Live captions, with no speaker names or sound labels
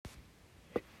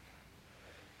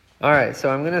All right, so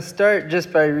I'm going to start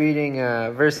just by reading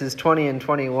verses 20 and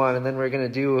 21, and then we're going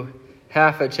to do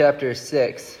half of chapter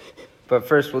 6. But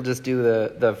first we'll just do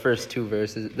the first two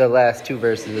verses, the last two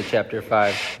verses of chapter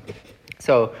 5.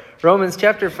 So Romans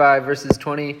chapter 5, verses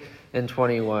 20 and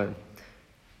 21.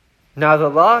 Now the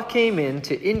law came in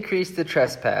to increase the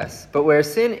trespass, but where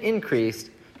sin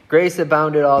increased, grace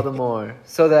abounded all the more,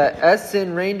 so that as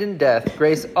sin reigned in death,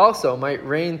 grace also might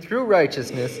reign through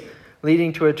righteousness,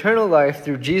 leading to eternal life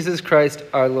through Jesus Christ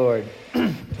our Lord.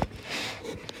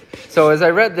 So as I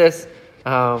read this,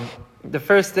 the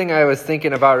first thing I was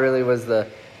thinking about really was the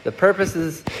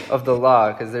purposes of the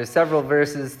law, because there's several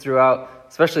verses throughout,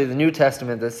 especially the New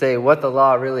Testament, that say what the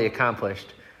law really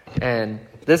accomplished. And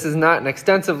this is not an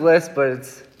extensive list,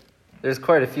 but there's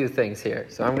quite a few things here.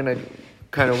 So I'm going to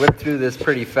kind of whip through this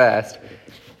pretty fast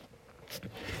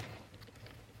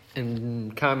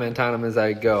and comment on them as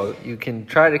I go. You can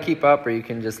try to keep up or you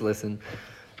can just listen.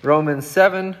 Romans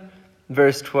 7,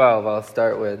 verse 12, I'll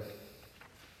start with.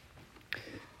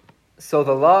 So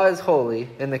the law is holy,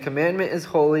 and the commandment is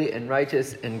holy and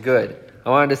righteous and good. I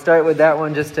wanted to start with that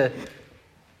one just to,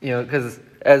 because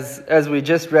as we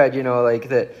just read, like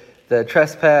the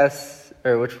trespass,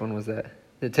 or which one was that?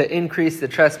 To increase the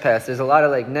trespass, there's a lot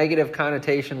of negative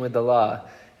connotation with the law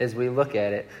as we look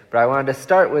at it. But I wanted to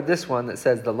start with this one that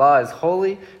says the law is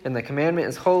holy and the commandment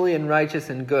is holy and righteous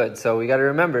and good. So we got to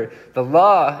remember, the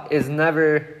law is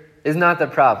not the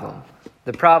problem.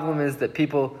 The problem is that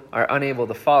people are unable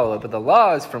to follow it. But the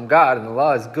law is from God, and the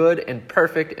law is good and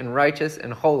perfect and righteous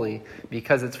and holy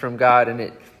because it's from God,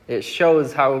 and it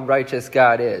shows how righteous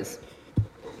God is.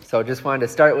 So just wanted to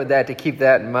start with that to keep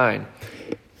that in mind.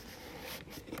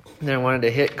 And then I wanted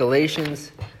to hit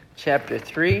Galatians chapter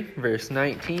 3, verse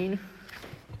 19.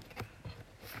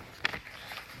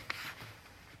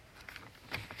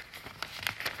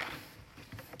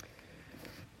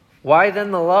 Why then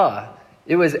the law?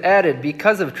 It was added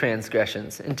because of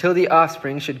transgressions, until the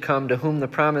offspring should come to whom the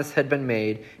promise had been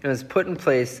made, and was put in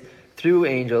place through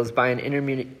angels by an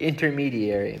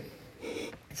intermediary.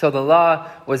 So the law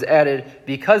was added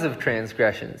because of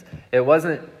transgressions. It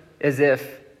wasn't as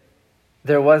if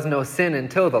there was no sin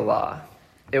until the law.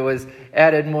 It was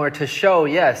added more to show,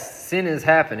 yes, sin is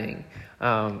happening.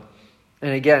 And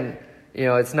again,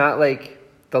 it's not like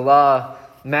the law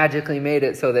magically made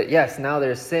it so that, yes, now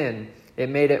there's sin. It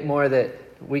made it more that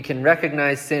we can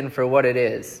recognize sin for what it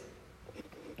is.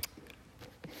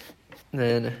 And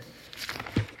then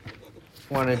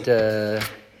wanted to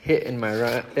hit in my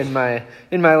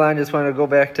line, just want to go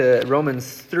back to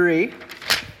Romans 3,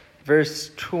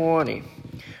 verse 20.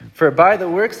 For by the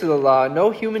works of the law,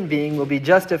 no human being will be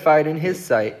justified in his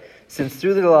sight, since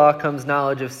through the law comes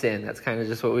knowledge of sin. That's kind of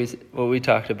just what we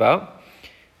talked about.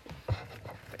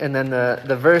 And then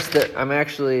the verse that I'm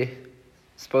actually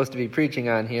supposed to be preaching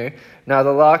on here. Now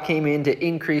the law came in to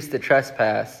increase the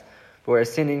trespass, but where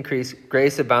sin increased,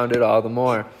 grace abounded all the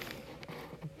more.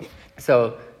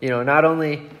 So, not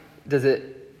only does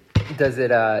it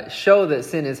show that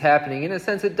sin is happening, in a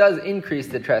sense it does increase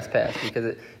the trespass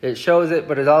because it shows it,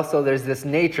 but there's this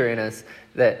nature in us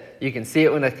that you can see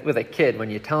it with a kid. When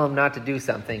you tell them not to do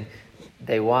something,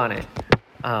 they want it.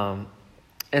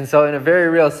 And so in a very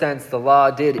real sense, the law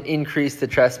did increase the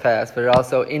trespass, but it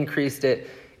also increased it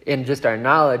in just our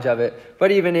knowledge of it,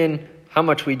 but even in how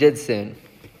much we did sin.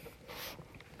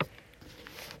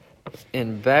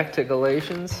 And back to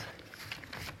Galatians.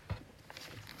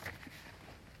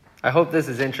 I hope this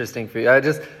is interesting for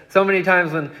you. So many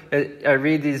times when I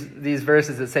read these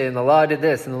verses that say, and the law did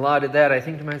this, and the law did that, I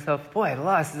think to myself, boy, the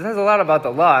law says a lot about the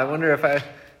law. I wonder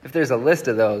if there's a list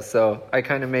of those. So I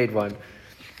kind of made one.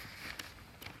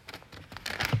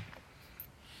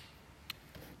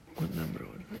 What number?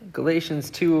 Galatians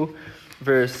 2,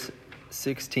 verse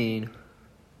 16.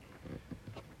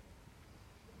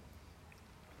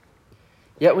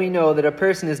 Yet we know that a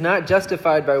person is not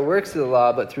justified by works of the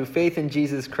law, but through faith in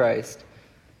Jesus Christ.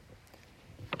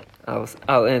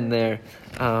 I'll end there.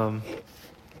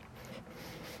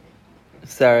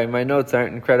 Sorry, my notes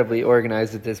aren't incredibly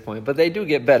organized at this point, but they do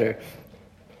get better.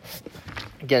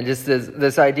 Again, just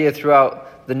this idea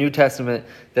throughout the New Testament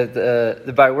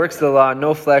that by works of the law,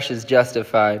 no flesh is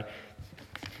justified.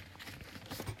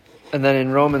 And then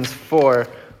in Romans 4,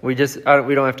 we don't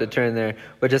have to turn there,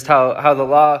 but just how the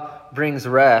law brings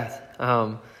wrath.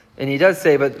 And he does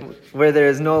say, but where there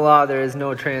is no law, there is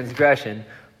no transgression.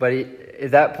 But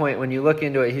at that point, when you look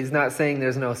into it, he's not saying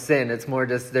there's no sin. It's more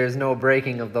just there's no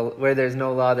breaking of where there's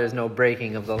no law, there's no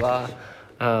breaking of the law.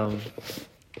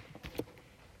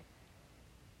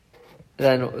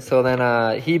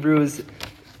 Then Hebrews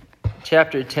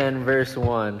chapter 10, verse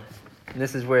 1. And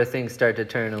this is where things start to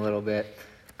turn a little bit.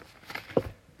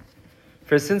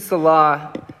 For since the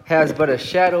law has but a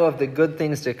shadow of the good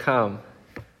things to come,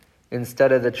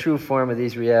 instead of the true form of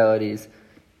these realities,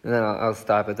 and then I'll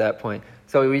stop at that point.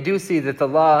 So we do see that the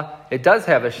law, it does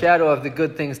have a shadow of the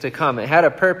good things to come. It had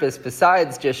a purpose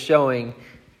besides just showing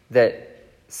that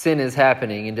sin is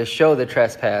happening and to show the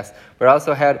trespass, but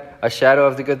also had a shadow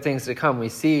of the good things to come. We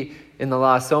see in the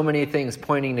law so many things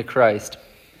pointing to Christ.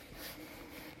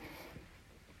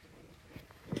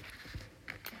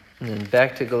 And then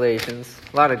back to Galatians.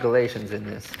 A lot of Galatians in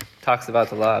this. Talks about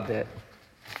the law a bit.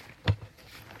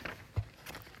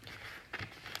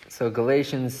 So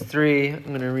Galatians 3, I'm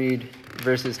going to read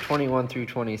verses 21 through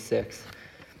 26.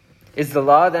 Is the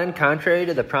law then contrary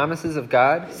to the promises of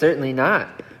God? Certainly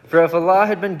not. For if a law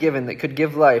had been given that could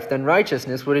give life, then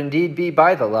righteousness would indeed be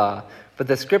by the law. But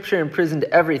the Scripture imprisoned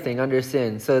everything under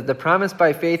sin, so that the promise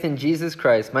by faith in Jesus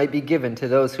Christ might be given to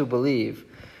those who believe.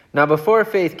 Now before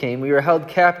faith came, we were held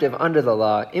captive under the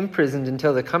law, imprisoned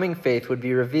until the coming faith would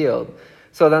be revealed.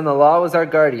 So then the law was our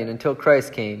guardian until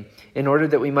Christ came, in order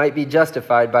that we might be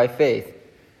justified by faith.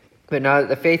 But now that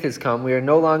the faith has come, we are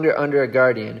no longer under a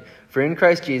guardian. For in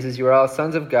Christ Jesus you are all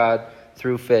sons of God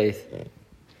through faith.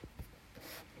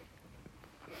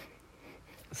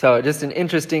 So just an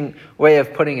interesting way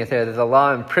of putting it there, that the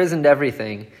law imprisoned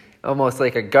everything, almost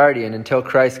like a guardian until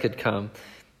Christ could come.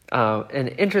 An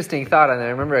interesting thought on that. I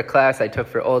remember a class I took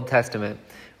for Old Testament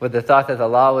with the thought that the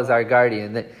law was our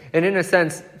guardian. And in a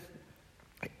sense,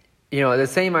 the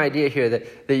same idea here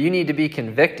that you need to be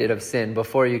convicted of sin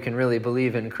before you can really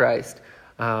believe in Christ.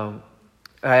 I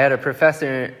had a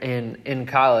professor in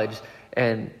college,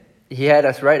 and he had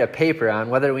us write a paper on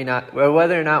whether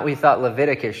or not we thought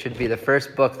Leviticus should be the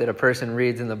first book that a person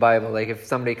reads in the Bible. Like if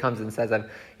somebody comes and says, I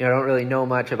don't really know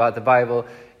much about the Bible,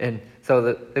 and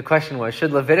so the question was,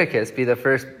 should Leviticus be the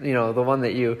first, the one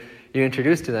that you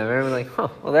introduce to them? And everyone's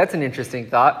like, well, that's an interesting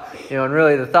thought. And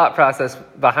really the thought process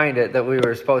behind it that we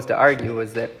were supposed to argue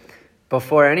was that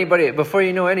before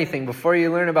you know anything, before you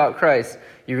learn about Christ,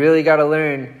 you really got to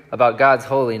learn about God's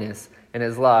holiness and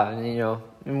His law.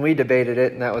 And we debated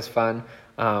it, and that was fun.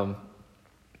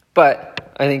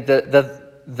 But I think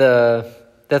the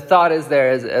thought is there,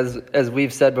 as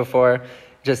we've said before,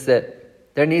 just that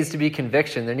there needs to be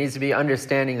conviction. There needs to be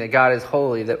understanding that God is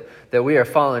holy, that we are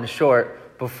fallen short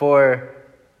before,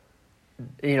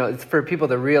 it's for people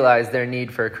to realize their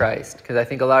need for Christ. Because I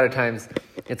think a lot of times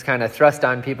it's kind of thrust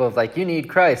on people of like, you need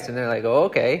Christ. And they're like, oh,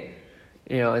 okay.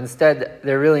 Instead,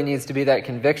 there really needs to be that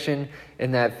conviction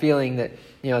and that feeling that,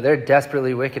 they're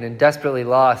desperately wicked and desperately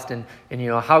lost, and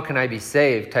how can I be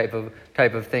saved type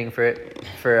of thing for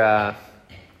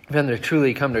them to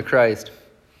truly come to Christ.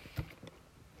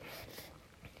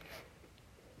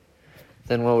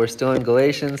 Then while we're still in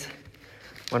Galatians,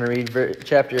 I want to read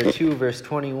chapter 2, verse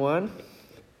 21.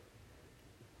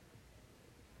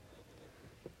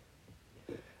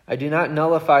 I do not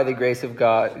nullify the grace of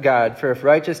God, for if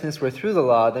righteousness were through the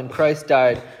law, then Christ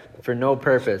died for no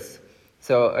purpose.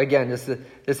 So again, just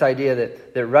this idea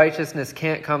that righteousness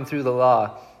can't come through the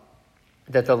law,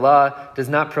 that the law does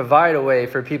not provide a way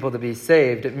for people to be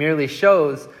saved. It merely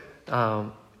shows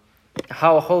how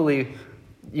holy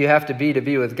you have to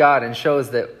be with God, and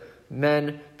shows that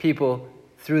people,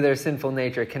 through their sinful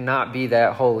nature, cannot be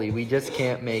that holy. We just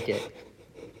can't make it.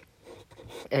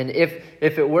 And if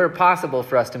it were possible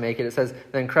for us to make it, it says,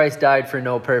 then Christ died for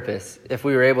no purpose. If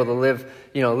we were able to live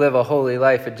a holy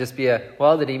life, it'd just be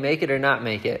did He make it or not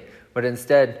make it? But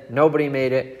instead, nobody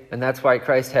made it, and that's why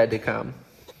Christ had to come.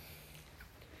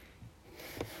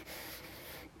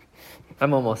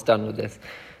 I'm almost done with this.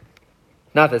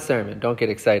 Not the sermon. Don't get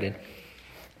excited.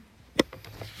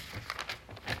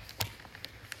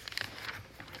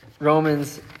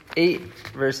 Romans 8,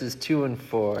 verses 2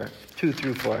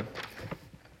 through 4.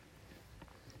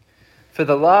 For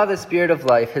the law of the Spirit of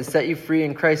life has set you free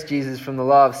in Christ Jesus from the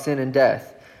law of sin and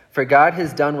death. For God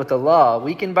has done what the law,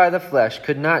 weakened by the flesh,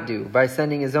 could not do. By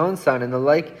sending His own Son in the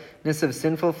likeness of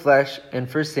sinful flesh, and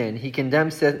for sin, He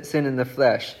condemned sin in the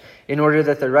flesh, in order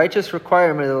that the righteous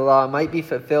requirement of the law might be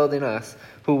fulfilled in us,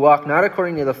 who walk not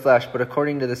according to the flesh, but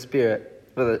according to the Spirit.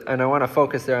 And I want to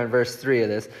focus there on verse 3 of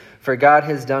this. For God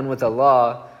has done what the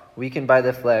law, weakened by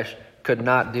the flesh, could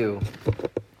not do.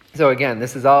 So again,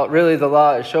 this is all really the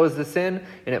law. It shows the sin,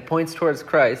 and it points towards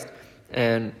Christ,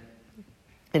 and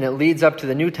it leads up to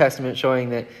the New Testament, showing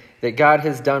that God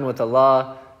has done what the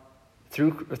law,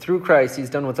 through Christ, He's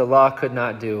done what the law could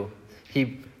not do.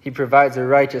 He provides a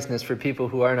righteousness for people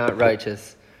who are not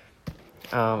righteous.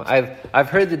 I've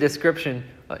heard the description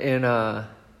can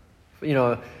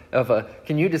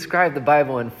you describe the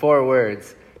Bible in 4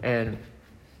 words? And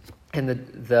And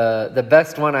the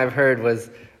best one I've heard was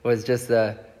just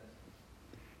that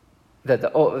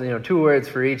the old, 2 words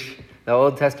for each, the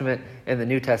Old Testament and the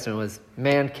New Testament, was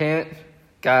man can't,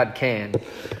 God can.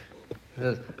 I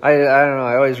don't know,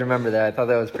 I always remember that. I thought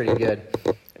that was pretty good.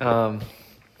 And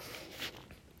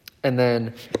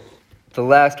then the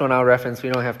last one I'll reference, we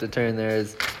don't have to turn there,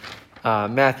 is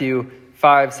Matthew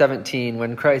 5:17,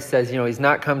 when Christ says, he's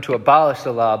not come to abolish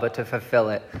the law, but to fulfill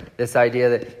it. This idea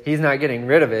that he's not getting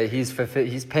rid of it,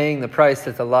 he's paying the price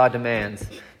that the law demands.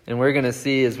 And we're going to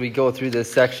see as we go through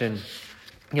this section,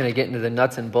 I'm going to get into the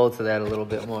nuts and bolts of that a little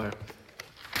bit more.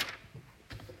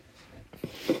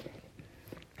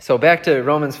 So back to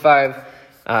Romans 5,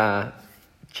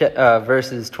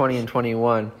 verses 20 and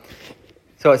 21.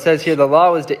 So it says here, the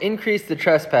law was to increase the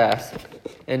trespass,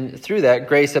 and through that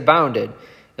grace abounded.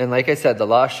 And like I said, the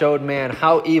law showed man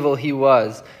how evil he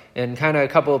was. And kind of a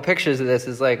couple of pictures of this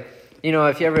is like,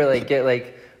 if you ever get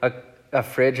a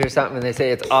fridge or something and they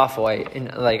say it's off-white,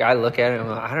 and I look at it and I'm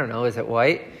like, I don't know, is it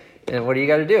white? And what do you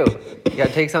got to do? You got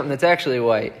to take something that's actually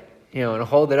white, and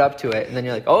hold it up to it. And then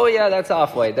you're like, oh yeah, that's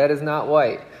off-white. That is not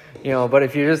white. But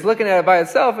if you're just looking at it by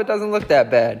itself, it doesn't look that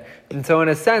bad. And so in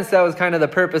a sense, that was kind of the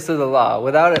purpose of the law.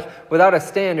 Without a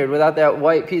standard, without that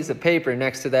white piece of paper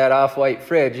next to that off-white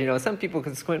fridge, some people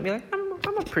could squint and be like,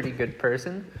 I'm a pretty good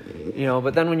person.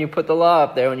 But then when you put the law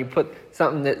up there, when you put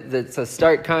something that's a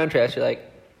stark contrast, you're like,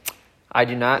 I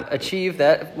do not achieve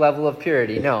that level of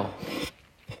purity. No.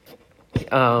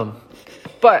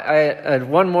 But I had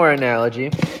one more analogy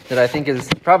that I think is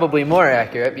probably more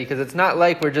accurate, because it's not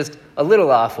like we're just a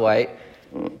little off-white,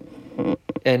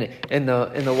 and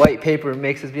the white paper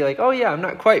makes us be like, oh yeah, I'm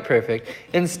not quite perfect.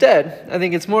 Instead, I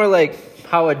think it's more like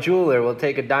how a jeweler will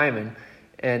take a diamond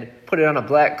and put it on a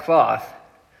black cloth,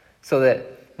 so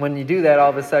that when you do that, all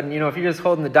of a sudden, if you're just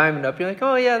holding the diamond up, you're like,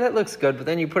 oh yeah, that looks good. But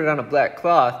then you put it on a black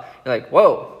cloth, you're like,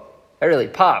 whoa, that really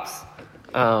pops.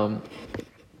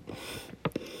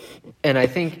 And I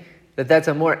think that's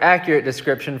a more accurate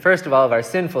description, first of all, of our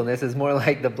sinfulness, is more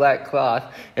like the black cloth.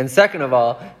 And second of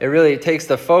all, it really takes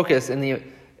the focus and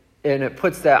it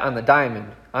puts that on the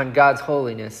diamond, on God's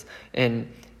holiness. And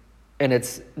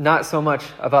it's not so much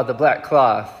about the black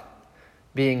cloth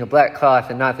being a black cloth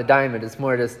and not the diamond. It's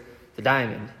more just the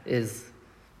diamond is,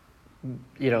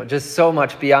 just so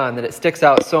much beyond, that it sticks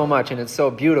out so much and it's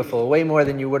so beautiful, way more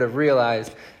than you would have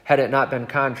realized had it not been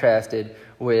contrasted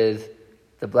with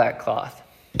the black cloth.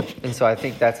 And so I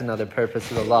think that's another purpose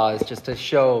of the law, is just to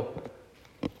show,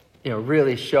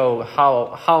 really show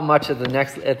how much at the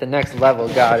next level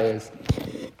God is.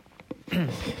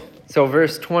 So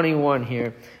verse 21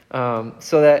 here,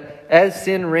 so that as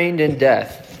sin reigned in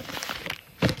death.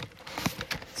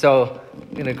 So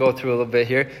I'm going to go through a little bit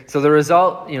here. So the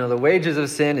result, the wages of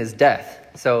sin is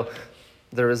death. So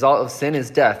the result of sin is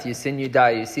death. You sin, you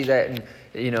die. You see that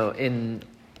in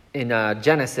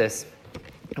Genesis.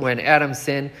 When Adam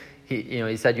sinned,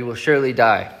 he said, you will surely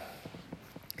die.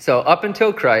 So up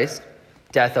until Christ,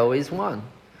 death always won.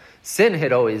 Sin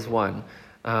had always won.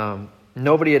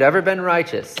 Nobody had ever been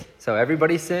righteous. So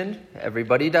everybody sinned,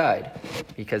 everybody died.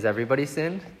 Because everybody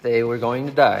sinned, they were going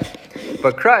to die.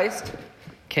 But Christ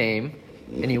came,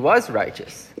 and he was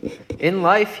righteous. In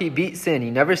life, he beat sin. He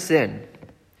never sinned.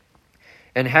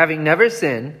 And having never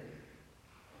sinned,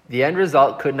 the end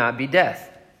result could not be death,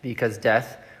 because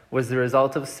death was the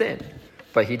result of sin.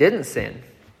 But he didn't sin.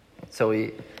 So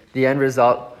the end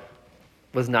result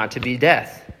was not to be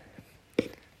death.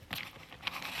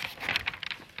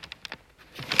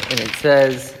 And it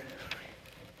says,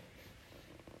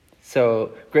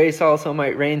 so grace also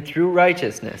might reign through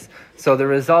righteousness. So the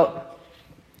result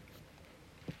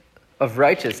of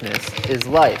righteousness is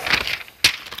life.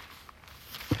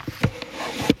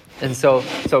 And so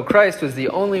Christ was the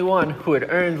only one who had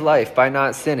earned life by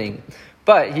not sinning.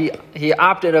 But he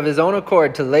opted of his own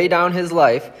accord to lay down his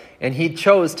life, and he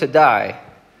chose to die,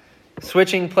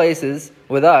 switching places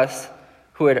with us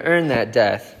who had earned that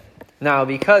death. Now,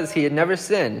 because he had never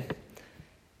sinned,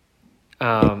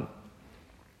 the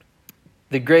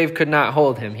grave could not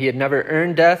hold him. He had never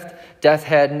earned death. Death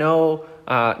had no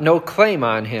claim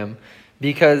on him,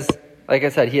 because, like I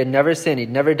said, he had never sinned.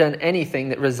 He'd never done anything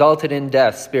that resulted in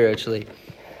death spiritually.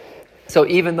 So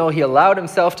even though he allowed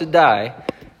himself to die,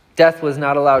 death was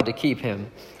not allowed to keep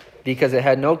him, because it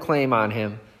had no claim on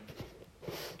him.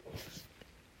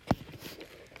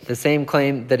 The same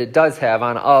claim that it does have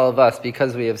on all of us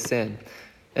because we have sinned.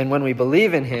 And when we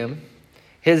believe in him,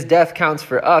 his death counts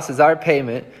for us as our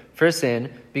payment for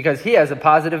sin, because he has a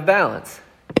positive balance.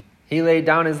 He laid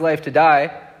down his life to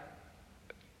die,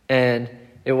 and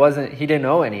he didn't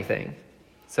owe anything.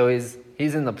 So he's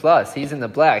in the plus, he's in the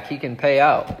black, he can pay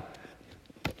out.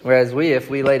 Whereas if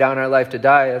we lay down our life to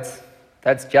die,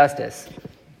 that's justice.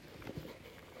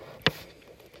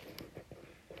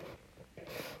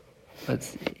 Let's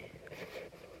see.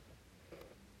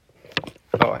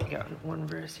 Oh, I got one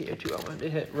verse here too. I wanted to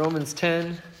hit Romans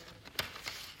 10,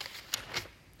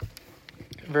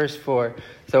 verse 4.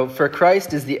 So, for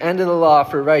Christ is the end of the law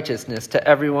for righteousness to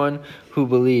everyone who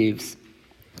believes.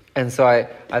 And so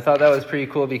I thought that was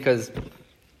pretty cool because,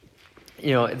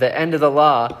 the end of the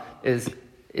law is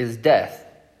death.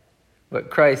 But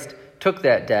Christ took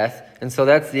that death, and so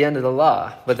that's the end of the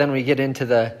law. But then we get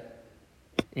into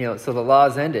so the law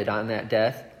is ended on that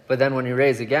death. But then when you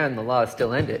raise again, the law is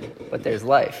still ended, but there's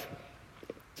life.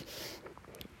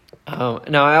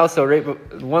 Now, I also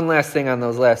one last thing on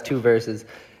those last two verses.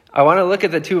 I want to look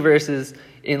at the two verses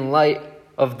in light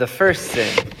of the first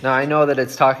sin. Now, I know that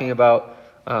it's talking about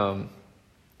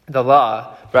the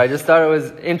law, but I just thought it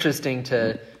was interesting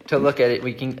to look at it.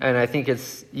 And I think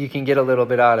you can get a little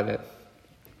bit out of it.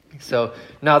 So,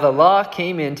 now the law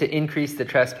came in to increase the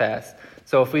trespass.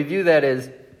 So, if we view that as,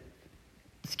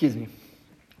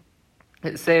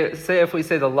 say if we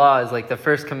say the law is like the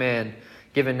first command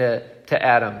given to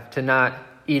Adam to not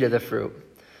eat of the fruit.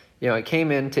 It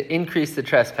came in to increase the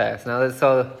trespass. Now,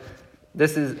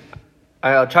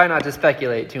 I'll try not to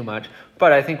speculate too much,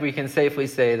 but I think we can safely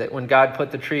say that when God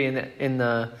put the tree in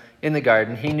the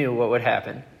garden, he knew what would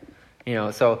happen.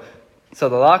 So the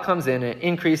law comes in and it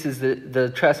increases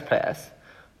the trespass.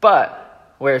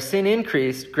 But where sin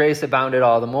increased, grace abounded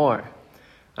all the more.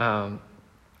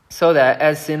 So that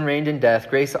as sin reigned in death,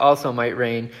 grace also might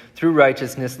reign through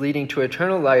righteousness, leading to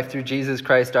eternal life through Jesus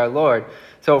Christ our Lord.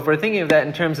 So if we're thinking of that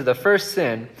in terms of the first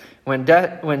sin, when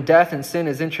death and sin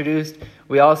is introduced,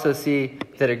 we also see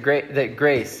that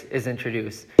grace is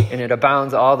introduced, and it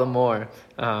abounds all the more.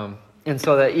 And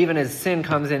so that even as sin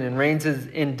comes in and reigns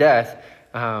in death,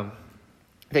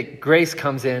 that grace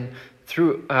comes in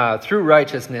through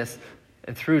righteousness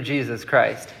and through Jesus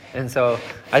Christ. And so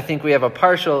I think we have a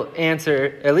partial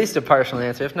answer, at least a partial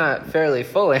answer, if not fairly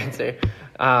full answer,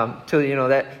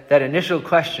 to that initial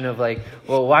question of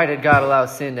why did God allow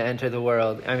sin to enter the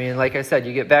world? I mean, like I said,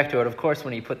 you get back to it. Of course,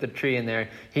 when he put the tree in there,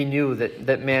 he knew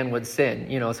that man would sin.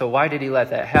 So why did he let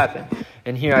that happen?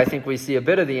 And here I think we see a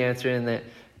bit of the answer in that,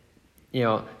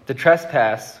 the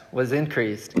trespass was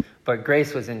increased, but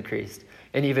grace was increased,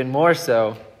 and even more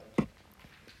so,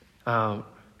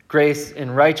 grace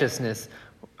and righteousness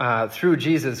through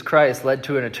Jesus Christ led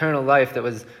to an eternal life that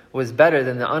was better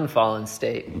than the unfallen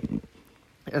state.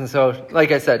 And so,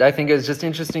 like I said, I think it's just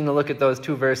interesting to look at those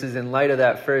two verses in light of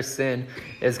that first sin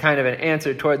as kind of an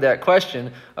answer toward that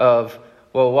question of,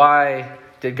 well, why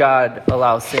did God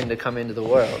allow sin to come into the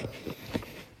world?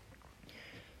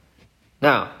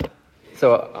 Now,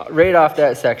 so right off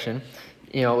that section,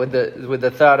 with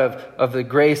the thought of the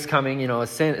grace coming,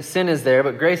 sin is there,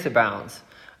 but grace abounds.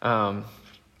 Then,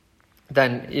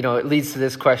 it leads to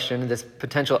this question, this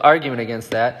potential argument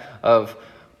against that of,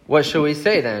 what shall we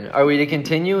say then? Are we to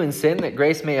continue in sin that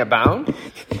grace may abound?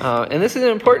 And this is an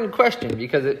important question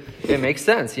because it makes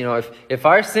sense. If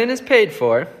our sin is paid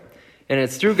for and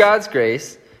it's through God's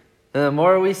grace, then the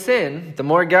more we sin, the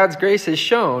more God's grace is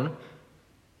shown.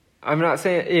 I'm not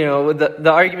saying,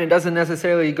 the argument doesn't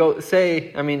necessarily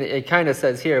it kind of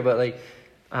says here, but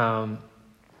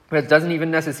it doesn't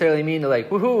even necessarily mean to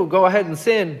woohoo, go ahead and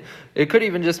sin. It could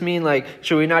even just mean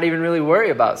should we not even really worry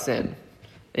about sin?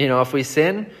 If we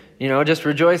sin, just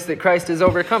rejoice that Christ has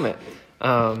overcome it.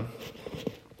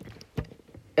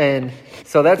 And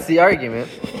so that's the argument.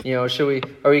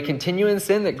 Are we continue in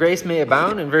sin that grace may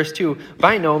abound? In verse 2,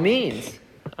 by no means.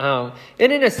 And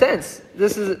in a sense,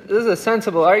 this is a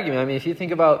sensible argument. I mean, if you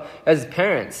think about as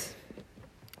parents,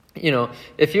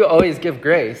 if you always give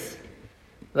grace,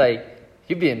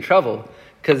 you'd be in trouble.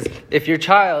 Because if your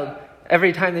child,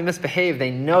 every time they misbehave,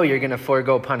 they know you're going to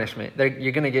forego punishment.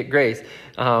 You're going to get grace.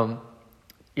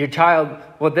 Your child,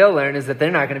 what they'll learn is that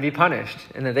they're not going to be punished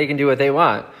and that they can do what they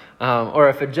want. Or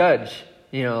if a judge,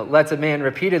 lets a man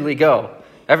repeatedly go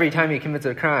every time he commits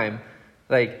a crime,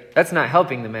 that's not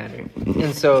helping the matter.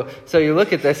 And so you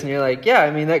look at this and you're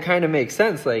that kind of makes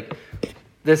sense.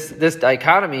 This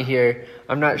dichotomy here,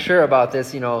 I'm not sure about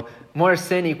this, more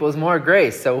sin equals more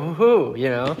grace. So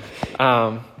woohoo,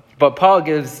 But Paul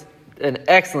gives an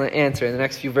excellent answer in the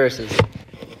next few verses.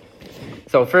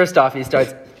 So first off, he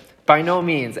starts, by no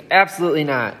means, absolutely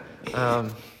not.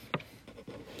 And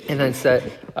then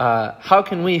said, how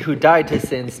can we who died to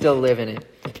sin still live in it?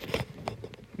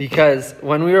 Because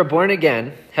when we were born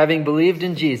again, having believed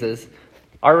in Jesus,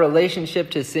 our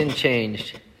relationship to sin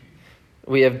changed.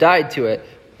 We have died to it.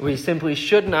 We simply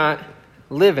should not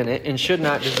live in it and should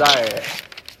not desire it.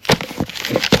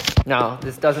 Now,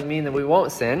 this doesn't mean that we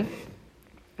won't sin.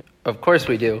 Of course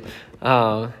we do.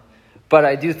 But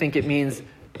I do think it means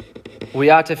we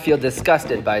ought to feel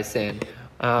disgusted by sin.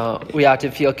 We ought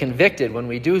to feel convicted when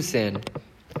we do sin.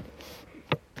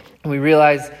 We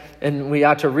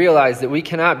ought to realize that we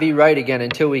cannot be right again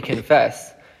until we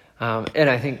confess. And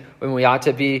I think when we ought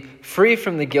to be free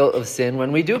from the guilt of sin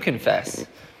when we do confess,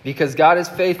 because God is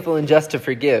faithful and just to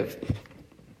forgive.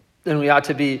 Then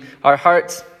our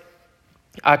hearts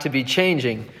ought to be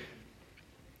changing.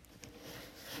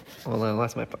 Hold on, I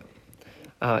lost my point.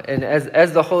 And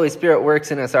as the Holy Spirit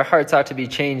works in us, our hearts ought to be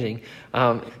changing.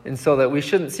 And so that we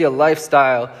shouldn't see a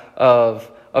lifestyle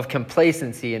of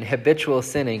complacency and habitual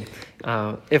sinning.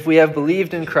 If we have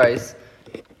believed in Christ,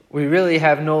 we really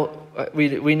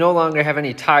we no longer have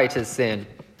any tie to sin.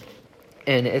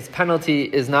 And its penalty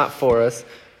is not for us.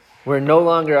 We're no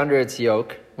longer under its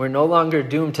yoke. We're no longer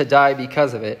doomed to die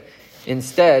because of it.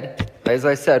 Instead, as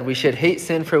I said, we should hate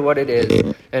sin for what it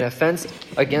is, an offense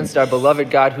against our beloved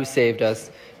God who saved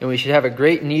us, and we should have a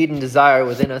great need and desire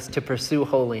within us to pursue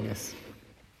holiness.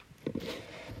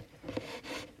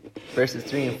 Verses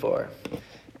 3 and 4.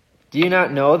 Do you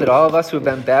not know that all of us who have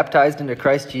been baptized into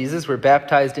Christ Jesus were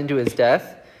baptized into his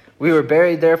death? We were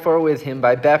buried therefore with him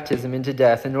by baptism into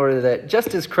death, in order that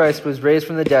just as Christ was raised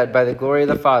from the dead by the glory of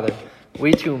the Father,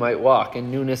 we too might walk in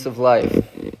newness of life.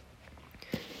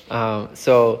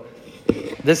 So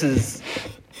this is,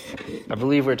 I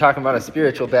believe we're talking about a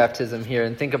spiritual baptism here.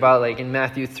 And think about like in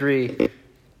Matthew 3,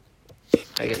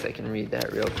 I guess I can read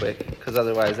that real quick, because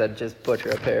otherwise I'd just butcher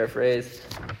a paraphrase.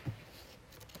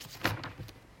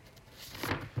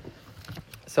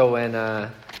 So when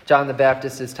John the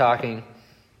Baptist is talking,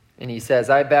 and he says,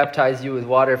 I baptize you with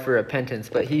water for repentance,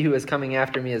 but he who is coming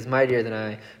after me is mightier than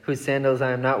I, whose sandals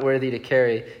I am not worthy to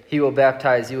carry. He will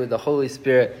baptize you with the Holy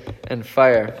Spirit and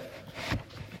fire.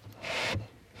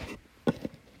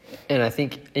 And I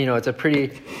think, it's a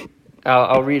pretty...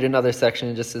 I'll read another section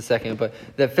in just a second, but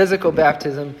the physical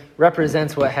baptism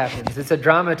represents what happens. It's a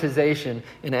dramatization,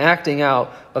 an acting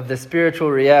out of the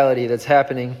spiritual reality that's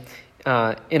happening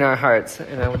in our hearts.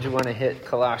 And I would want to hit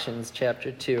Colossians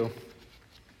chapter 2.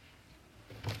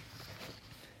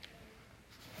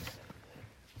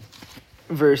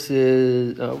 Verse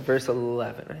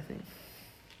 11, I think.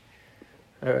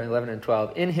 Or 11 and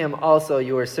 12. In him also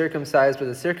you were circumcised with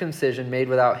a circumcision made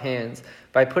without hands,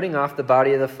 by putting off the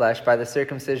body of the flesh by the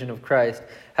circumcision of Christ,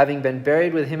 having been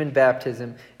buried with him in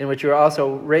baptism, in which you were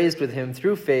also raised with him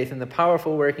through faith in the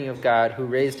powerful working of God who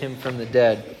raised him from the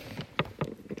dead.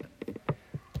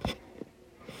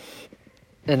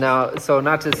 And now, so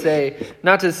not to say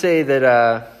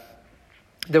that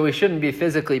we shouldn't be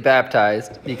physically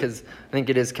baptized, because I think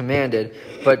it is commanded,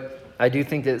 but I do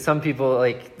think that some people,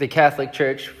 like the Catholic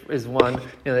Church is one,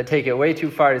 that take it way too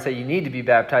far to say you need to be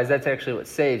baptized. That's actually what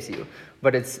saves you.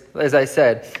 But it's, as I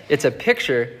said, it's a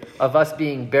picture of us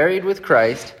being buried with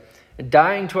Christ,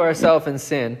 dying to ourselves in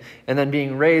sin, and then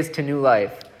being raised to new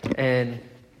life. And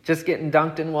just getting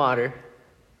dunked in water,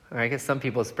 or I guess some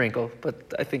people sprinkle,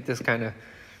 but I think this kind of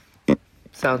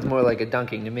sounds more like a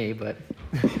dunking to me, but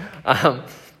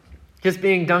just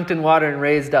being dunked in water and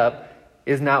raised up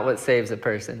is not what saves a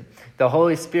person. The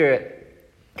Holy Spirit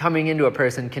coming into a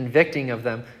person, convicting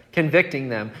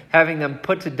them, having them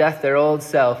put to death their old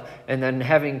self, and then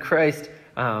having Christ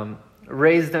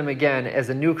raise them again as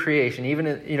a new creation, even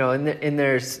in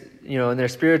their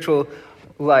spiritual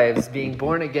lives, being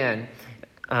born again.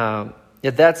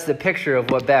 That's the picture of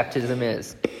what baptism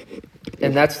is.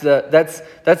 And that's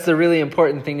the really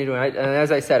important thing to do. And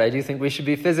as I said, I do think we should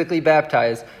be physically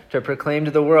baptized to proclaim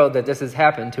to the world that this has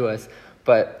happened to us.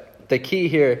 But the key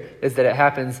here is that it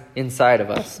happens inside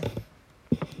of us.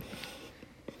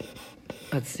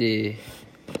 Let's see.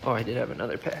 Oh, I did have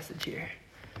another passage here.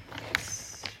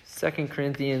 2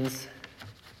 Corinthians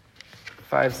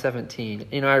 5:17.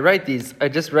 I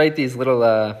just write these little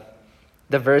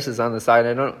the verses on the side.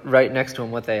 I don't write next to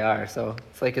them what they are, so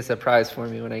it's like a surprise for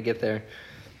me when I get there.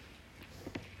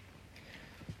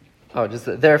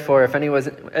 Therefore,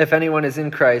 if anyone is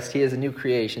in Christ, he is a new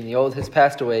creation. The old has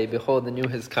passed away. Behold, the new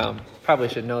has come. Probably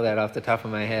should know that off the top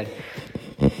of my head.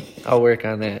 I'll work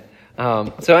on that.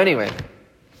 So anyway,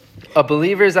 a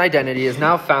believer's identity is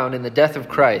now found in the death of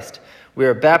Christ. We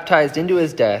are baptized into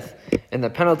his death, and the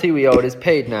penalty we owed is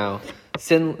paid now.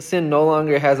 Sin no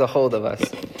longer has a hold of us.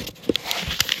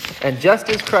 And just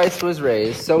as Christ was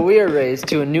raised, so we are raised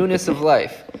to a newness of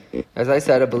life. As I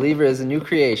said, a believer is a new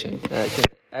creation.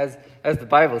 As the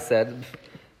Bible said,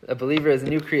 a believer is a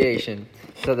new creation.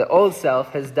 So the old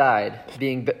self has died,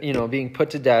 being put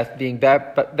to death, being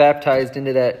baptized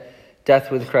into that death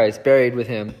with Christ, buried with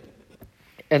him.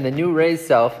 And the new raised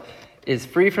self is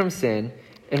free from sin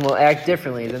and will act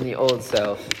differently than the old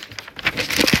self.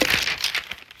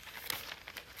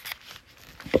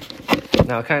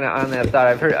 Now, kind of on that thought,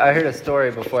 I heard a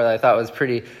story before that I thought was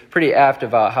pretty apt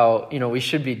about how we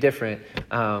should be different.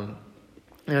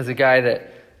 There's a guy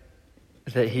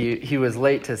that he was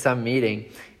late to some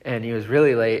meeting, and he was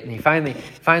really late, and he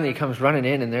finally comes running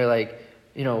in, and they're like,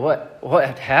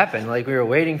 what happened? Like, we were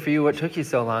waiting for you. What took you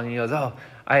so long? And he goes,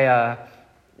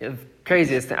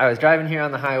 craziest thing. I was driving here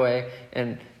on the highway,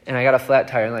 and I got a flat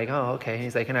tire. And like, oh, okay. And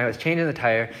he's like, and I was changing the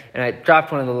tire, and I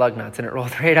dropped one of the lug nuts, and it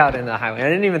rolled right out into the highway. And I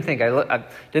didn't even think. I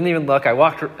didn't even look.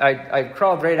 I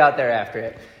crawled right out there after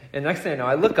it. And next thing I know,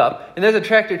 I look up, and there's a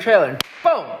tractor trailer, and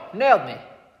boom, nailed me.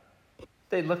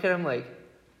 They'd look at him like,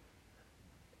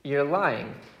 you're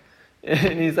lying.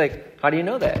 And he's like, how do you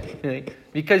know that? Like,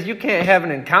 because you can't have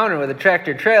an encounter with a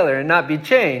tractor trailer and not be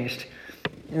changed.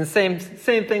 And the same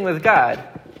thing with God.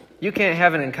 You can't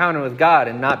have an encounter with God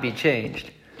and not be changed.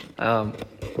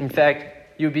 In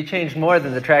fact, you would be changed more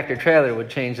than the tractor trailer would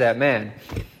change that man.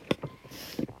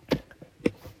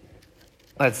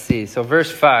 Let's see. So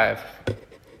verse 5.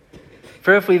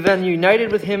 For if we've been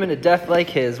united with him in a death like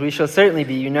his, we shall certainly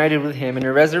be united with him in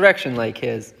a resurrection like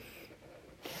his.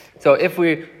 So if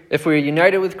we're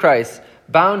united with Christ,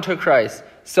 bound to Christ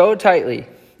so tightly,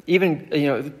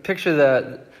 even, picture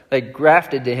the, like,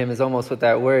 grafted to him is almost what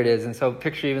that word is. And so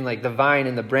picture even like the vine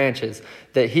and the branches,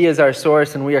 that he is our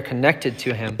source and we are connected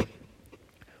to him.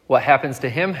 What happens to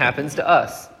him happens to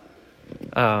us.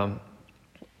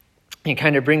 It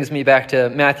kind of brings me back to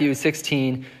Matthew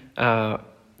 16,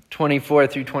 24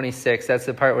 through 26. That's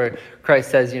the part where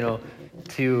Christ says,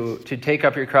 to take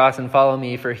up your cross and follow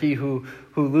me, for he who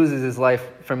loses his life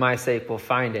for my sake will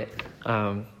find it.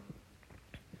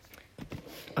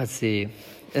 Let's see.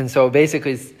 And so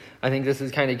basically, I think this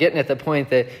is kind of getting at the point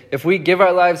that if we give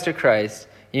our lives to Christ,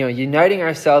 uniting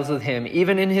ourselves with him,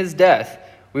 even in his death,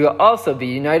 we will also be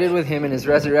united with him in his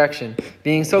resurrection,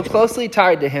 being so closely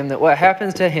tied to him that what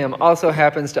happens to him also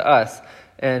happens to us.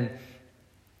 And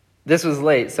this was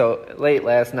late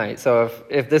last night, so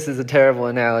if this is a terrible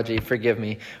analogy, forgive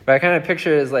me. But I kind of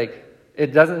picture it as like,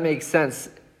 it doesn't make sense,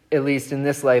 at least in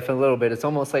this life a little bit. It's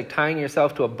almost like tying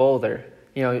yourself to a boulder,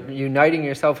 uniting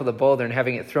yourself with a boulder and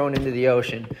having it thrown into the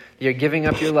ocean. You're giving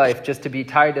up your life just to be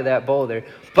tied to that boulder.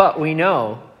 But we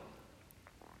know,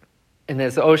 and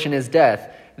this ocean is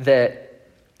death,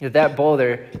 that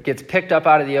boulder gets picked up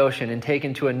out of the ocean and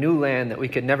taken to a new land that we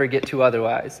could never get to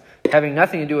otherwise, having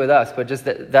nothing to do with us, but just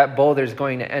that boulder is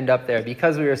going to end up there.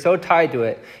 Because we are so tied to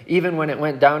it, even when it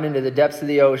went down into the depths of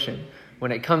the ocean,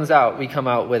 when it comes out, we come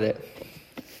out with it.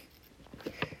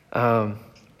 And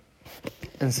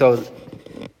so,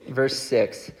 verse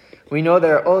 6, we know that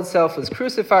our old self was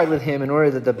crucified with him in order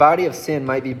that the body of sin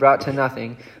might be brought to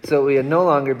nothing, so that we would no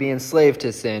longer be enslaved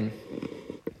to sin.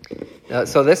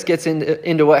 So this gets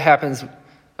into what happens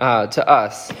to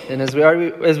us. And as we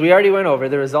already went over,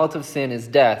 the result of sin is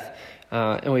death.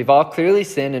 And we've all clearly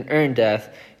sinned and earned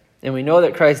death. And we know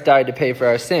that Christ died to pay for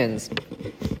our sins.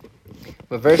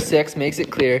 But verse 6 makes it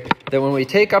clear that when we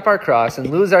take up our cross and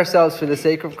lose ourselves for the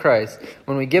sake of Christ,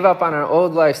 when we give up on our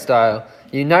old lifestyle,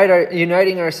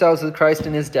 uniting ourselves with Christ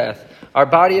in his death, our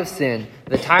body of sin,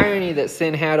 the tyranny that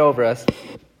sin had over us,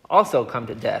 also come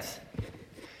to death.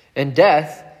 And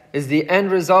death is the end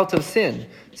result of sin.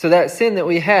 So that sin that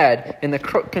we had and the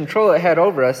control it had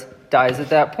over us dies at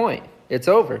that point. It's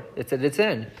over. It's at its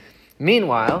end.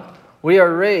 Meanwhile, we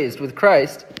are raised with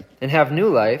Christ and have new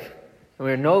life, and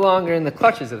we are no longer in the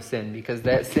clutches of sin because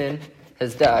that sin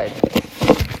has died.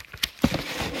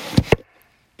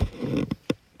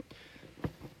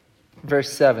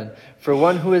 Verse 7, for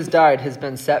one who has died has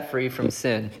been set free from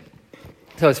sin.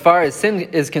 So as far as sin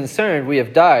is concerned, we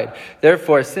have died.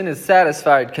 Therefore, sin is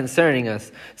satisfied concerning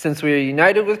us. Since we are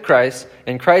united with Christ,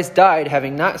 and Christ died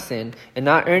having not sinned, and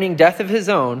not earning death of his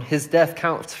own, his death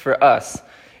counts for us.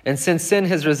 And since sin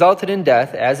has resulted in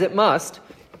death, as it must,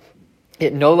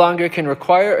 it no longer can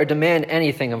require or demand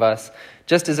anything of us,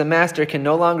 just as a master can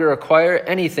no longer require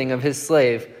anything of his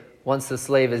slave once the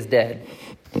slave is dead.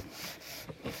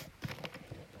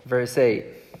 Verse 8.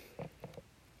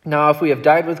 Now, if we have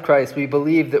died with Christ, we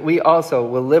believe that we also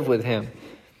will live with him.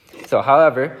 So,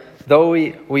 however, though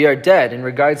we are dead in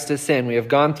regards to sin, we have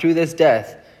gone through this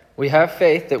death, we have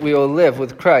faith that we will live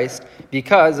with Christ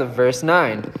because of verse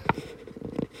 9.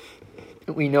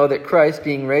 We know that Christ,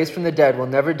 being raised from the dead, will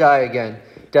never die again.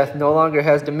 Death no longer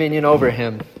has dominion over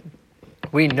him.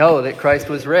 We know that Christ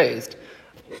was raised.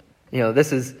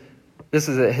 This is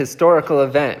a historical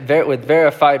event with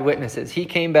verified witnesses. He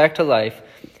came back to life.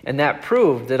 And that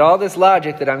proved that all this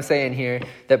logic that I'm saying here,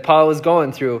 that Paul was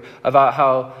going through about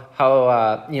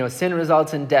how sin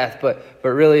results in death, but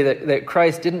really that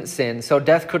Christ didn't sin, so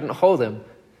death couldn't hold him.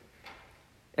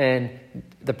 And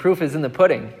the proof is in the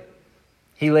pudding.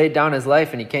 He laid down his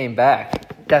life and he came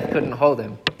back. Death couldn't hold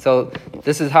him. So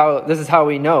this is how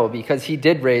we know, because he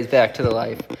did raise back to the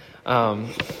life.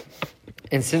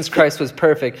 And since Christ was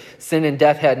perfect, sin and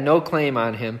death had no claim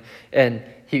on him. And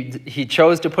he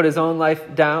chose to put his own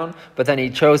life down, but then he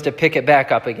chose to pick it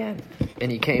back up again.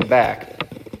 And he came back.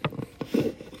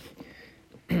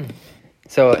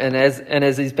 So, and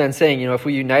as he's been saying, if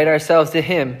we unite ourselves to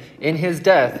him in his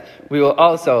death, we will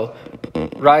also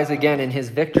rise again in his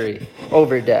victory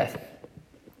over death.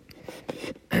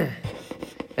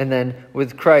 And then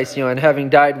with Christ, and having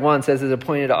died once as is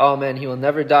appointed to all men, he will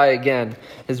never die again.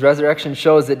 His resurrection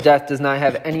shows that death does not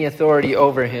have any authority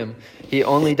over him. He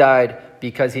only died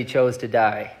because he chose to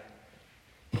die.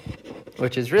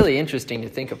 Which is really interesting to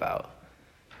think about.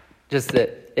 Just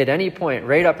that at any point,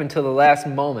 right up until the last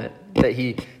moment that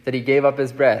he gave up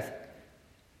his breath,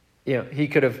 he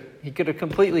could have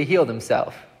completely healed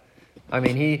himself. I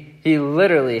mean, he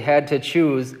literally had to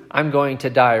choose, I'm going to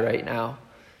die right now.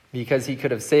 Because he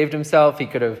could have saved himself, he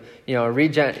could have,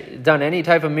 done any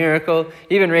type of miracle.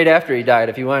 Even right after he died,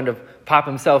 if he wanted to pop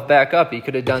himself back up, he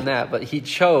could have done that. But he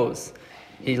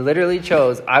literally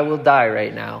chose, I will die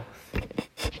right now.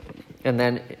 And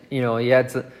then,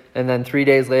 and then 3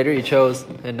 days later he chose,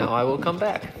 and now I will come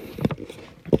back.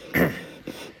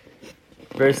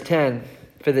 Verse 10,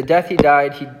 for the death he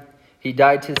died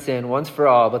to sin once for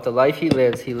all, but the life he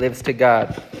lives to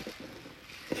God.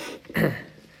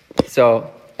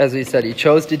 So, as we said, he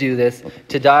chose to do this,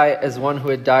 to die as one who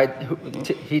had died.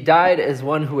 He died as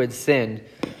one who had sinned,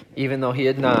 even though he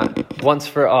had not, once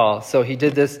for all. So he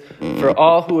did this for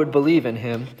all who would believe in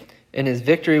him, and his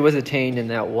victory was attained in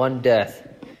that one death.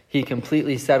 He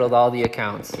completely settled all the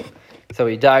accounts. So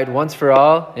he died once for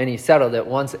all, and he settled it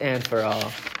once and for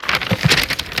all.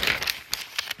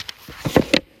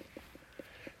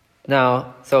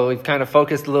 Now, so we've kind of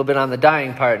focused a little bit on the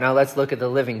dying part. Now let's look at the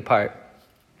living part.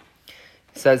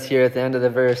 It says here at the end of the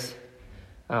verse,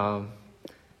 where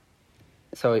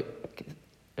did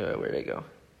it go?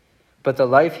 But the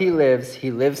life he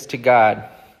lives to God.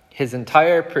 His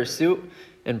entire pursuit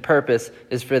and purpose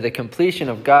is for the completion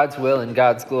of God's will and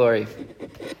God's glory.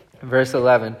 Verse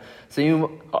 11, so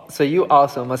you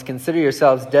also must consider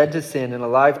yourselves dead to sin and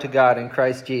alive to God in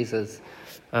Christ Jesus.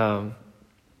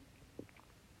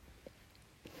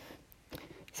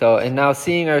 And now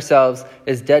seeing ourselves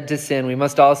as dead to sin, we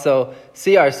must also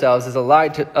see ourselves as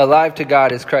alive to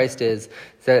God as Christ is.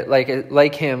 That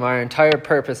like him, our entire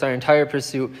purpose, our entire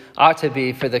pursuit ought to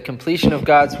be for the completion of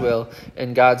God's will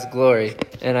and God's glory.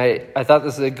 And I thought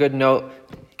this was a good note,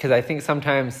 because I think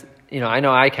sometimes, I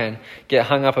know I can get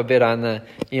hung up a bit on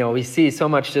we see so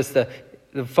much just the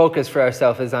focus for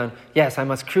ourselves is on, yes, I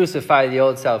must crucify the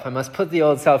old self. I must put the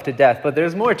old self to death. But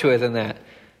there's more to it than that.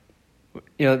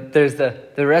 There's the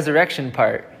resurrection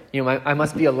part. I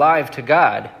must be alive to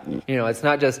God. It's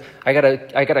not just, I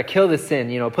gotta kill the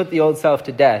sin, put the old self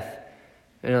to death.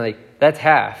 That's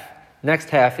half. Next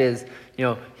half is,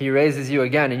 he raises you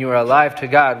again and you are alive to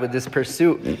God with this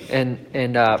pursuit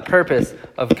and purpose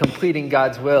of completing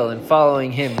God's will and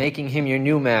following him, making him your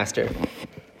new master.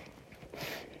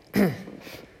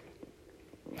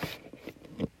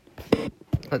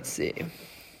 Let's see.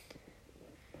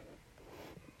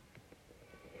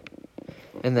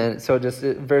 And then, so just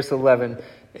verse 11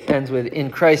 ends with, in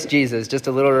Christ Jesus. Just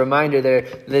a little reminder there,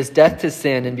 this death to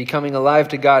sin and becoming alive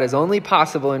to God is only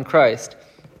possible in Christ.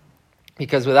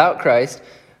 Because without Christ,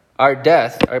 our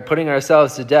death, our putting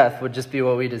ourselves to death, would just be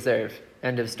what we deserve.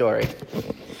 End of story.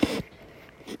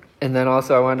 And then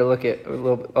also I wanted to look at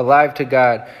alive to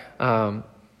God.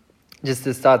 Just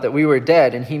this thought that we were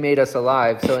dead and he made us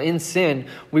alive. So in sin,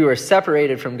 we were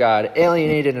separated from God,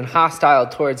 alienated and hostile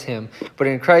towards him. But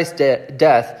in Christ's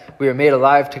death, we were made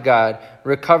alive to God,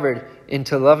 recovered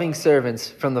into loving servants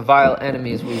from the vile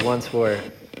enemies we once were.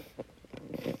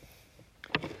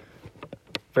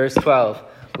 Verse 12,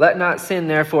 let not sin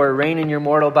therefore reign in your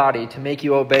mortal body to make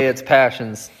you obey its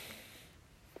passions.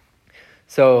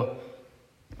 So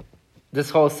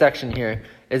this whole section here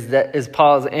is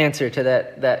Paul's answer to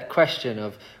that question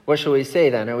of, what shall we say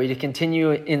then? Are we to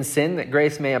continue in sin that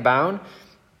grace may abound?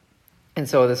 And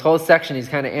so this whole section he's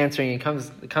kind of answering, and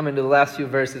coming to the last few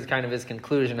verses, kind of his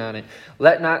conclusion on it.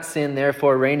 Let not sin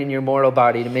therefore reign in your mortal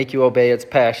body to make you obey its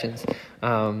passions.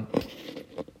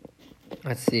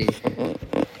 Let's see.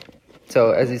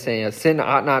 So as he's saying, sin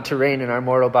ought not to reign in our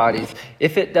mortal bodies.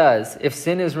 If it does, if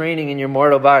sin is reigning in your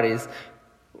mortal bodies,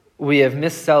 we have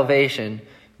missed salvation,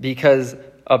 because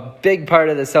a big part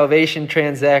of the salvation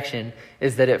transaction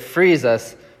is that it frees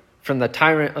us from the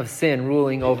tyrant of sin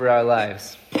ruling over our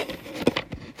lives.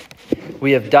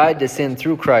 We have died to sin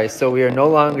through Christ, so we are no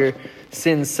longer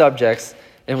sin's subjects,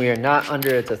 and we are not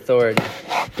under its authority.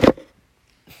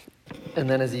 And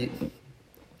then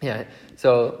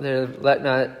so let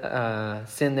not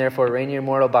sin therefore reign in your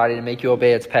mortal body to make you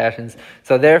obey its passions.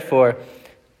 So therefore,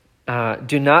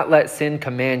 do not let sin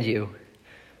command you.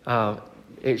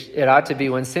 It ought to be,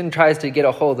 when sin tries to get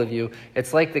a hold of you,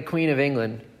 it's like the Queen of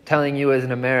England telling you as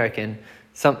an American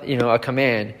a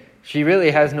command. She really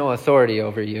has no authority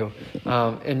over you,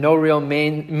 and no real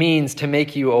means to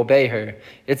make you obey her.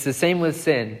 It's the same with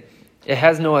sin. It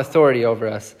has no authority over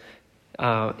us,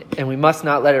 and we must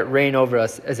not let it reign over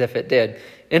us as if it did.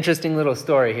 Interesting little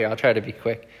story here. I'll try to be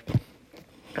quick.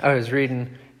 I was reading,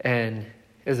 and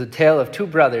it was a tale of two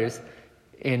brothers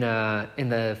in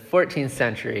the 14th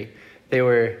century.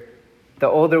 The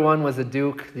older one was a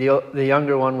duke. The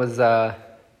younger one was, a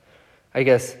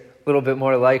little bit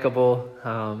more likable,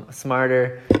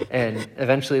 smarter, and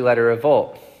eventually led a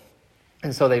revolt.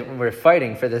 And so they were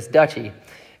fighting for this duchy,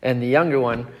 and the younger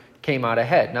one came out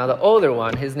ahead. Now the older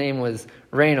one, his name was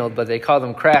Reynold, but they called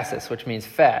him Crassus, which means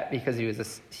fat, because he was a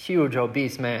huge,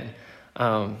 obese man.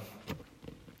 And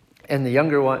the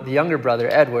younger brother,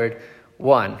 Edward,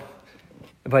 won.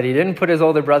 But he didn't put his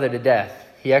older brother to death.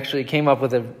 He actually came up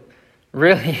with a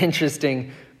really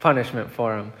interesting punishment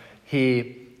for him.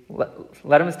 He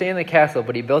let him stay in the castle,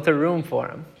 but he built a room for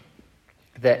him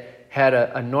that had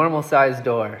a normal-sized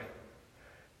door,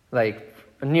 like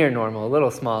near normal, a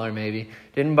little smaller maybe.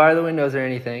 Didn't bar the windows or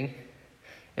anything,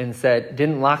 and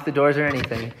didn't lock the doors or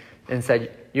anything, and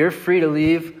said, "You're free to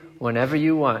leave whenever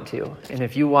you want to, and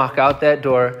if you walk out that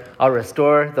door, I'll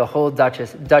restore the whole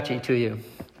duchy to you."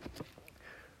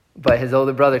 But his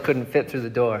older brother couldn't fit through the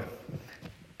door,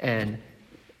 and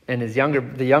the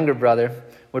younger brother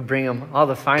would bring him all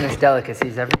the finest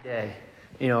delicacies every day,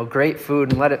 great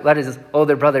food, and let his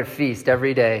older brother feast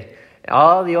every day.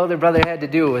 All the older brother had to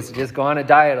do was just go on a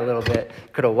diet a little bit.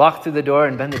 Could have walked through the door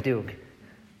and been the duke.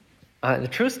 The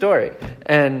true story.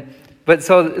 But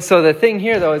so the thing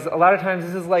here, though, is a lot of times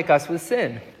this is like us with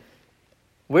sin.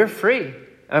 We're free.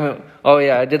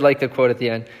 I did like the quote at the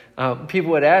end.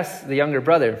 People would ask the younger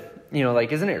brother,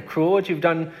 isn't it cruel what you've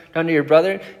done to your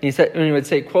brother? And he would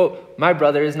say, quote, "My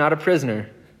brother is not a prisoner.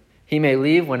 He may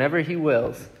leave whenever he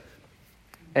wills."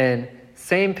 And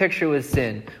same picture with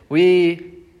sin.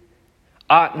 We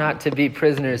ought not to be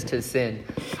prisoners to sin.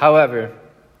 However,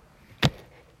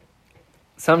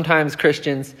 sometimes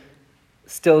Christians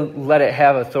still let it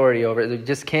have authority over it. We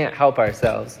just can't help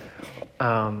ourselves.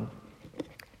 And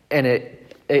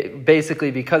it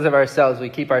basically, because of ourselves, we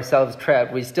keep ourselves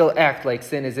trapped. We still act like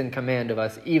sin is in command of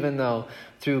us, even though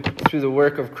through the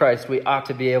work of Christ, we ought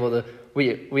to be able to,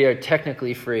 we are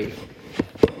technically free.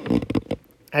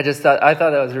 I thought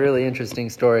that was a really interesting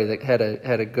story that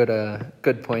had a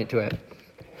good point to it.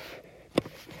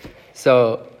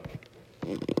 So,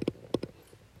 am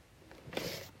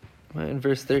I in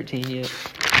verse 13 yet?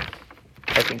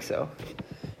 I think so.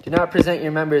 "Do not present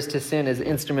your members to sin as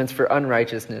instruments for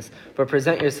unrighteousness, but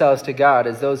present yourselves to God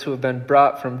as those who have been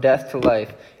brought from death to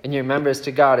life, and your members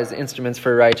to God as instruments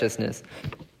for righteousness."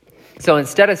 So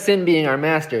instead of sin being our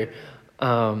master,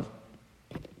 and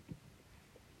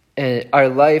our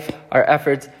life, our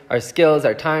efforts, our skills,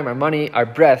 our time, our money, our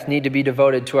breath need to be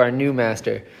devoted to our new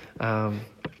master.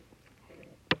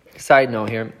 Side note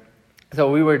here.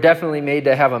 So we were definitely made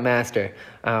to have a master.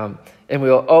 And we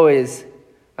will always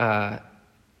put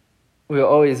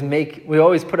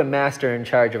a master in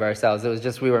charge of ourselves. It was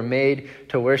just we were made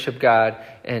to worship God.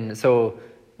 And so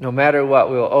no matter what,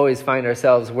 we will always find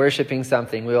ourselves worshiping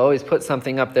something. We will always put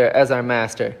something up there as our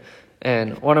master.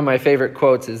 And one of my favorite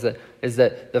quotes is that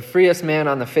the freest man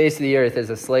on the face of the earth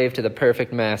is a slave to the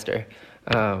perfect master.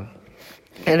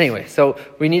 Anyway, so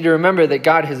we need to remember that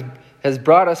God has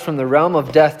brought us from the realm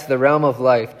of death to the realm of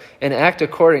life, and act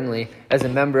accordingly as a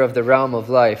member of the realm of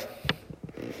life.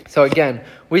 So again,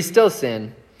 we still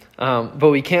sin, but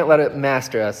we can't let it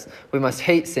master us. We must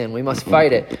hate sin. We must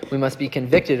fight it. We must be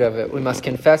convicted of it. We must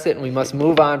confess it, and we must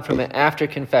move on from it after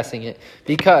confessing it.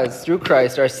 Because through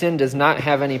Christ, our sin does not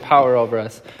have any power over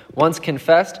us. Once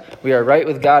confessed, we are right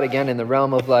with God again in the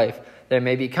realm of life. There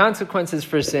may be consequences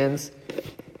for sins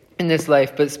in this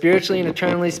life, but spiritually and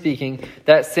eternally speaking,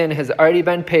 that sin has already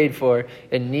been paid for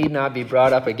and need not be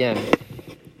brought up again.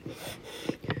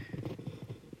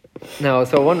 Now,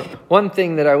 so one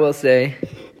thing that I will say,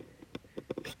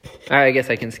 I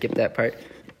guess I can skip that part.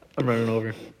 I'm running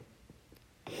over.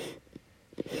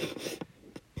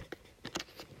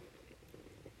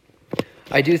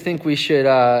 I do think we should,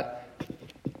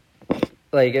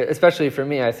 especially for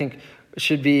me, I think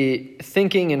should be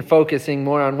thinking and focusing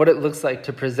more on what it looks like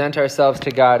to present ourselves to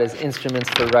God as instruments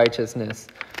for righteousness.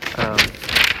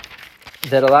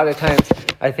 That a lot of times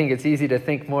I think it's easy to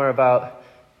think more about,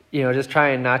 just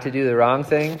trying not to do the wrong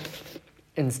thing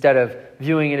instead of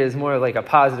viewing it as more like a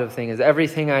positive thing, as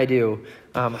everything I do,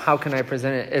 how can I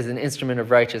present it as an instrument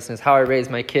of righteousness? How I raise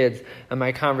my kids, and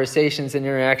my conversations and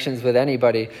interactions with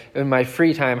anybody, in my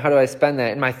free time, how do I spend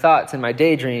that? In my thoughts and my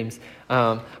daydreams,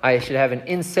 I should have an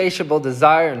insatiable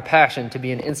desire and passion to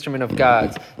be an instrument of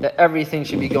God's, that everything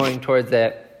should be going towards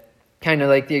that. Kind of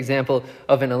like the example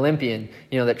of an Olympian,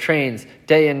 that trains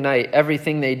day and night.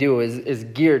 Everything they do is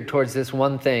geared towards this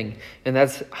one thing. And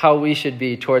that's how we should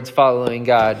be towards following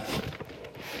God.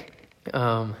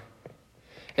 And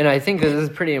I think this is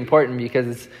pretty important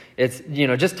because it's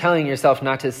just telling yourself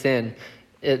not to sin,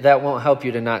 that won't help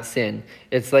you to not sin.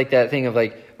 It's like that thing of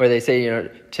where they say,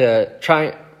 to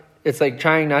try, it's like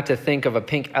trying not to think of a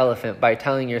pink elephant by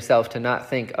telling yourself to not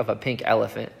think of a pink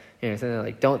elephant. Something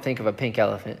like, don't think of a pink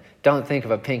elephant. Don't think of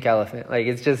a pink elephant.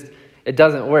 It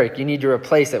doesn't work. You need to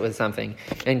replace it with something.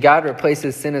 And God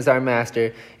replaces sin as our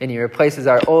master, and he replaces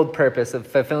our old purpose of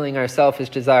fulfilling our selfish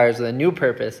desires with a new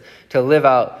purpose to live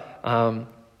out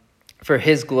for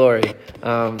his glory.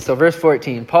 So verse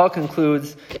 14, Paul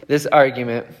concludes this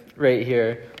argument right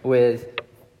here with,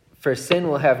 "For sin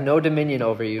will have no dominion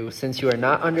over you, since you are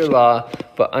not under law,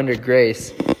 but under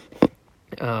grace."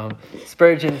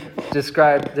 Spurgeon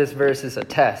described this verse as a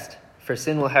test. For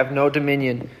sin will have no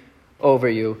dominion over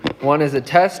you. One is a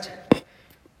test.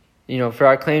 For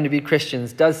our claim to be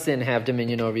Christians, does sin have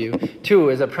dominion over you? Two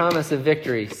is a promise of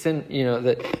victory. Sin,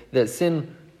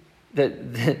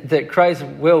 that Christ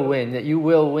will win, that you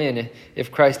will win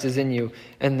if Christ is in you.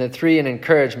 And the three, an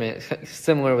encouragement,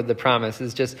 similar with the promise,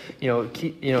 is just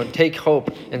take hope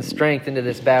and strength into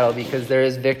this battle because there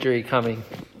is victory coming.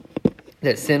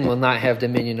 That sin will not have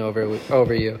dominion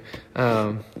over you.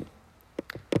 I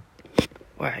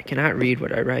cannot read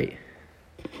what I write.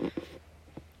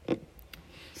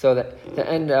 So the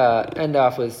end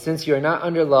off was, since you are not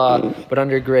under law, but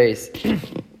under grace.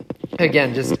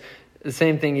 Again, just the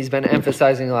same thing he's been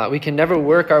emphasizing a lot. We can never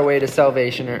work our way to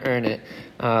salvation or earn it.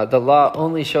 The law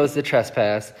only shows the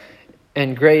trespass,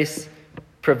 and grace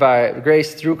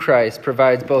through Christ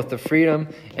provides both the freedom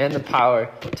and the power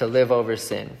to live over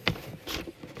sin.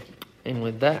 And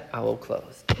with that, I will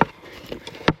close.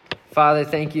 Father,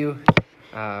 thank you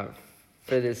for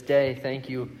this day. Thank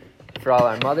you for all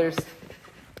our mothers.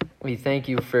 We thank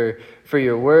you for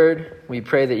your word. We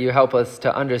pray that you help us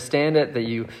to understand it, that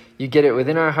you get it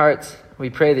within our hearts. We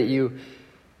pray that you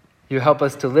help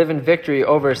us to live in victory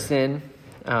over sin.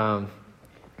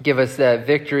 Give us that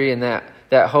victory and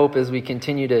that hope as we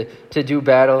continue to do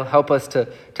battle. Help us to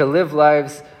live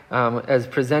lives as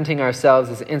presenting ourselves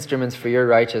as instruments for your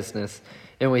righteousness.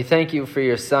 And we thank you for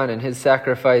your Son and his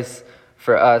sacrifice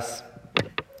for us,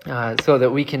 so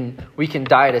that we can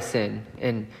die to sin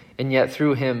and yet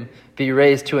through him be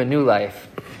raised to a new life.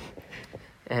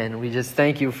 And we just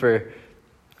thank you for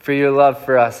your love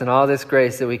for us and all this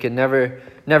grace that we could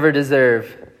never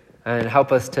deserve, and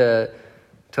help us to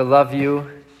love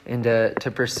you and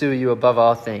to pursue you above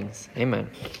all things. Amen.